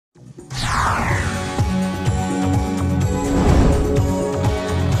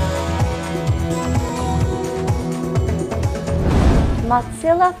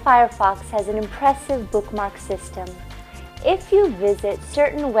Mozilla Firefox has an impressive bookmark system. If you visit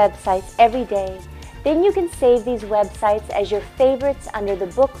certain websites every day, then you can save these websites as your favorites under the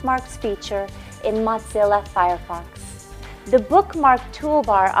Bookmarks feature in Mozilla Firefox. The Bookmark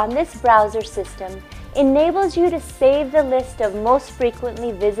toolbar on this browser system enables you to save the list of most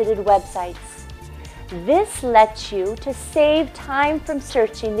frequently visited websites. This lets you to save time from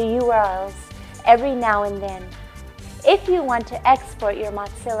searching the URLs every now and then. If you want to export your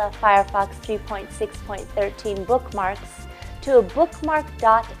Mozilla Firefox 3.6.13 bookmarks to a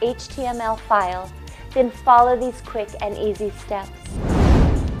bookmark.html file, then follow these quick and easy steps.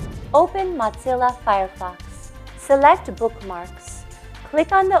 Open Mozilla Firefox. Select Bookmarks.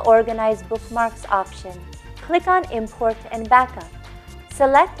 Click on the Organize Bookmarks option. Click on Import and Backup.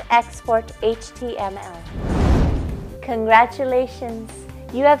 Select Export HTML. Congratulations!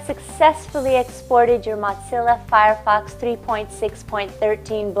 You have successfully exported your Mozilla Firefox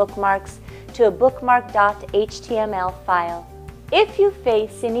 3.6.13 bookmarks to a bookmark.html file. If you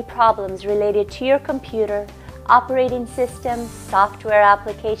face any problems related to your computer, operating system, software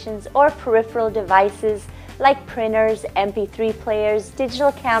applications, or peripheral devices like printers, MP3 players,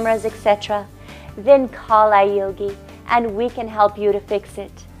 digital cameras, etc., then call iYogi and we can help you to fix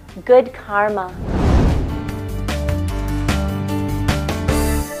it. Good karma!